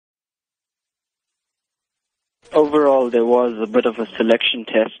Overall, there was a bit of a selection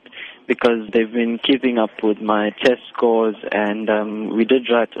test because they've been keeping up with my test scores, and we did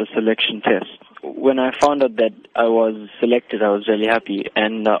write a selection test. When I found out that I was selected, I was really happy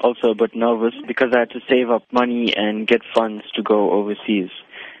and also a bit nervous because I had to save up money and get funds to go overseas.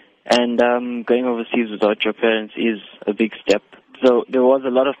 And going overseas without your parents is a big step. So there was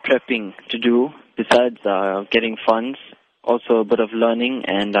a lot of prepping to do besides getting funds, also a bit of learning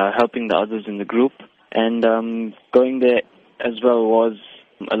and helping the others in the group. And going there as well was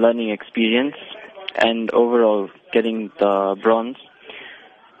a learning experience and overall getting the bronze.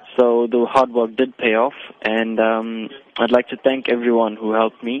 So the hard work did pay off, and I'd like to thank everyone who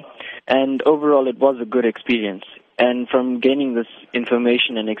helped me. And overall, it was a good experience. And from gaining this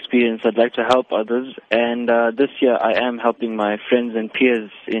information and experience, I'd like to help others. And this year, I am helping my friends and peers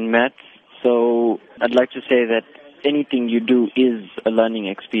in maths. So I'd like to say that anything you do is a learning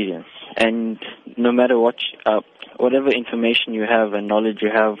experience. And no matter whatever information you have and knowledge you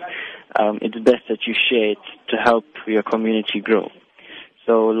have, it's best that you share it to help your community grow.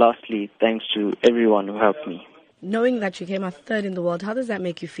 So lastly, thanks to everyone who helped me. Knowing that you came out third in the world, how does that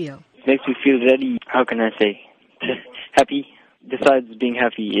make you feel? It makes me feel really, how can I say, happy. Besides being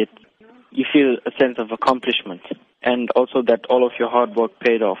happy, you feel a sense of accomplishment and also that all of your hard work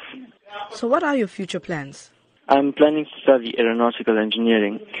paid off. So what are your future plans? I'm planning to study aeronautical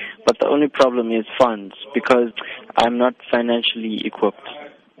engineering, but the only problem is funds because I'm not financially equipped.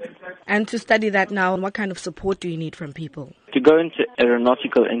 And to study that now, what kind of support do you need from people? To go into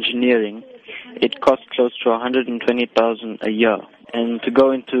aeronautical engineering, it costs close to 120,000 a year. And to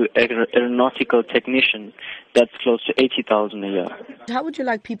go into aeronautical technician, that's close to 80,000 a year. How would you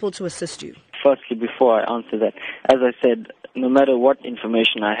like people to assist you? Firstly, before I answer that, as I said, no matter what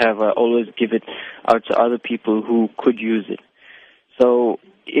information I have, I always give it out to other people who could use it. So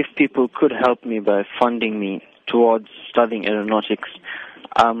if people could help me by funding me towards studying aeronautics,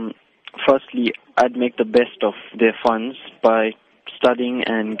 firstly, I'd make the best of their funds by studying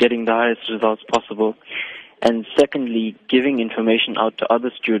and getting the highest results possible. And secondly, giving information out to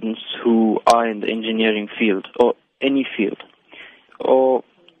other students who are in the engineering field or any field. Or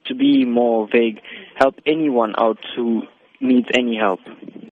to be more vague, help anyone out who needs any help.